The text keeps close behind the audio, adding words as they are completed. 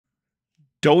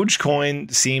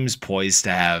Dogecoin seems poised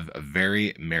to have a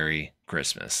very Merry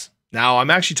Christmas. Now, I'm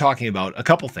actually talking about a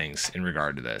couple things in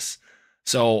regard to this.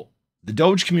 So, the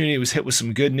Doge community was hit with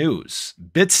some good news.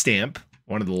 Bitstamp,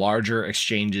 one of the larger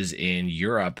exchanges in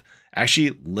Europe,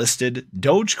 actually listed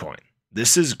Dogecoin.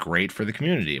 This is great for the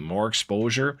community. More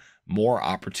exposure, more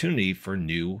opportunity for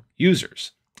new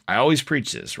users. I always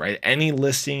preach this, right? Any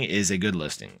listing is a good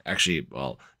listing. Actually,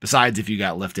 well, besides if you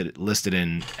got listed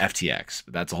in FTX,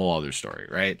 but that's a whole other story,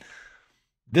 right?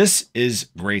 This is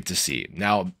great to see.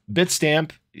 Now,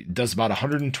 Bitstamp does about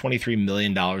 $123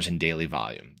 million in daily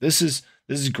volume. This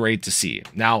is great to see.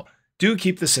 Now, do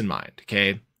keep this in mind,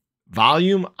 okay?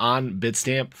 Volume on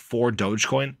Bitstamp for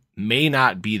Dogecoin may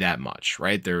not be that much,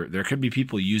 right? There could be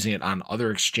people using it on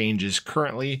other exchanges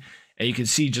currently. And you can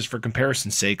see, just for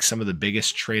comparison's sake, some of the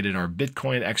biggest traded are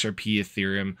Bitcoin, XRP,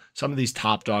 Ethereum, some of these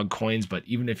top dog coins. But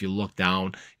even if you look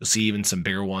down, you'll see even some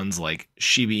bigger ones like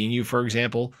Shiba Inu, for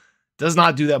example, does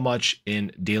not do that much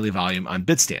in daily volume on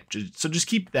Bitstamp. So just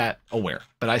keep that aware.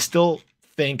 But I still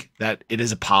think that it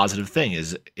is a positive thing,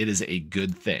 it is a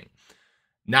good thing.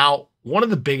 Now, one of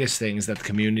the biggest things that the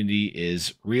community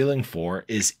is reeling for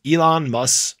is Elon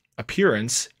Musk's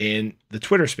appearance in the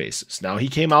Twitter spaces. Now, he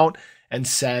came out and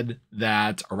said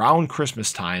that around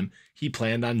Christmas time, he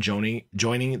planned on joining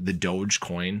the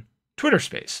Dogecoin Twitter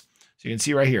space. So you can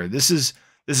see right here, this is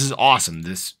awesome.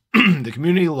 The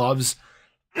community loves,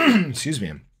 excuse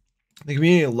me, the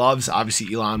community loves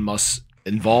obviously Elon Musk's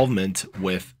involvement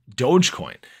with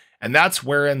Dogecoin, and that's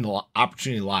wherein the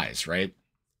opportunity lies, right?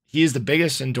 He is the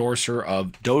biggest endorser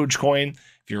of Dogecoin.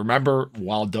 If you remember,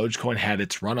 while Dogecoin had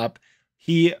its run up,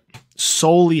 he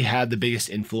solely had the biggest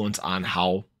influence on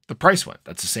how the price went.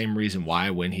 That's the same reason why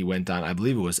when he went on, I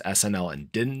believe it was SNL,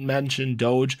 and didn't mention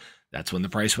Doge, that's when the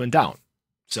price went down.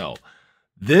 So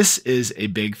this is a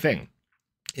big thing.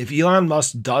 If Elon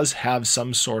Musk does have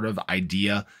some sort of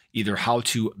idea, either how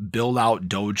to build out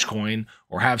Dogecoin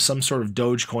or have some sort of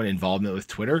Dogecoin involvement with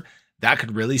Twitter, that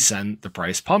could really send the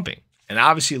price pumping. And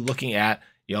obviously looking at,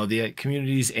 the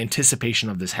community's anticipation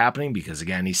of this happening, because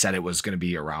again, he said it was going to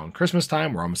be around Christmas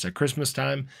time. We're almost at Christmas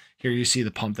time. Here you see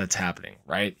the pump that's happening,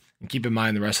 right? And keep in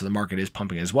mind the rest of the market is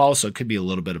pumping as well, so it could be a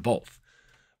little bit of both.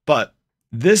 But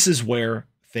this is where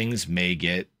things may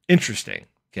get interesting,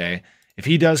 okay? If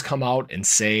he does come out and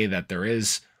say that there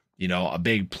is, a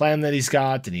big plan that he's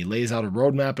got, and he lays out a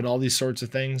roadmap and all these sorts of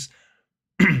things,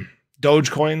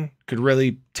 Dogecoin could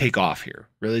really take off here,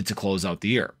 really to close out the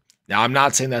year. Now, I'm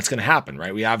not saying that's going to happen,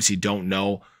 right? We obviously don't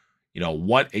know,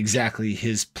 what exactly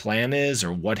his plan is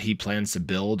or what he plans to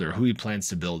build or who he plans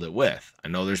to build it with. I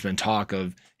know there's been talk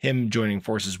of him joining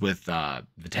forces with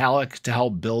Vitalik to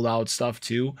help build out stuff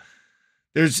too.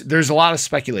 There's a lot of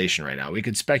speculation right now. We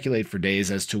could speculate for days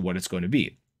as to what it's going to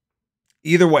be.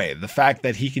 Either way, the fact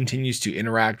that he continues to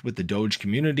interact with the Doge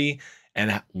community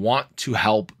and want to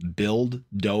help build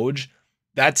Doge,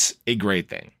 that's a great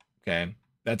thing, okay?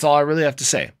 That's all I really have to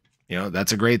say.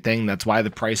 That's a great thing. That's why the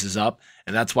price is up,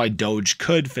 and that's why Doge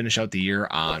could finish out the year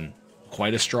on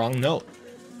quite a strong note.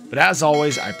 But as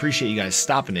always, I appreciate you guys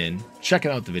stopping in,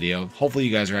 checking out the video. Hopefully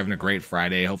you guys are having a great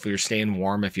Friday. Hopefully you're staying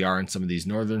warm if you are in some of these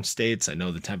northern states. I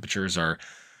know the temperatures are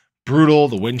brutal.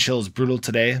 The wind chill is brutal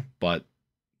today, but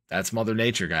that's Mother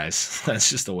Nature, guys. That's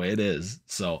just the way it is.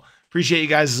 So appreciate you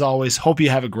guys as always. Hope you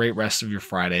have a great rest of your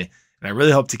Friday, and I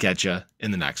really hope to catch you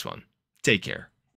in the next one. Take care.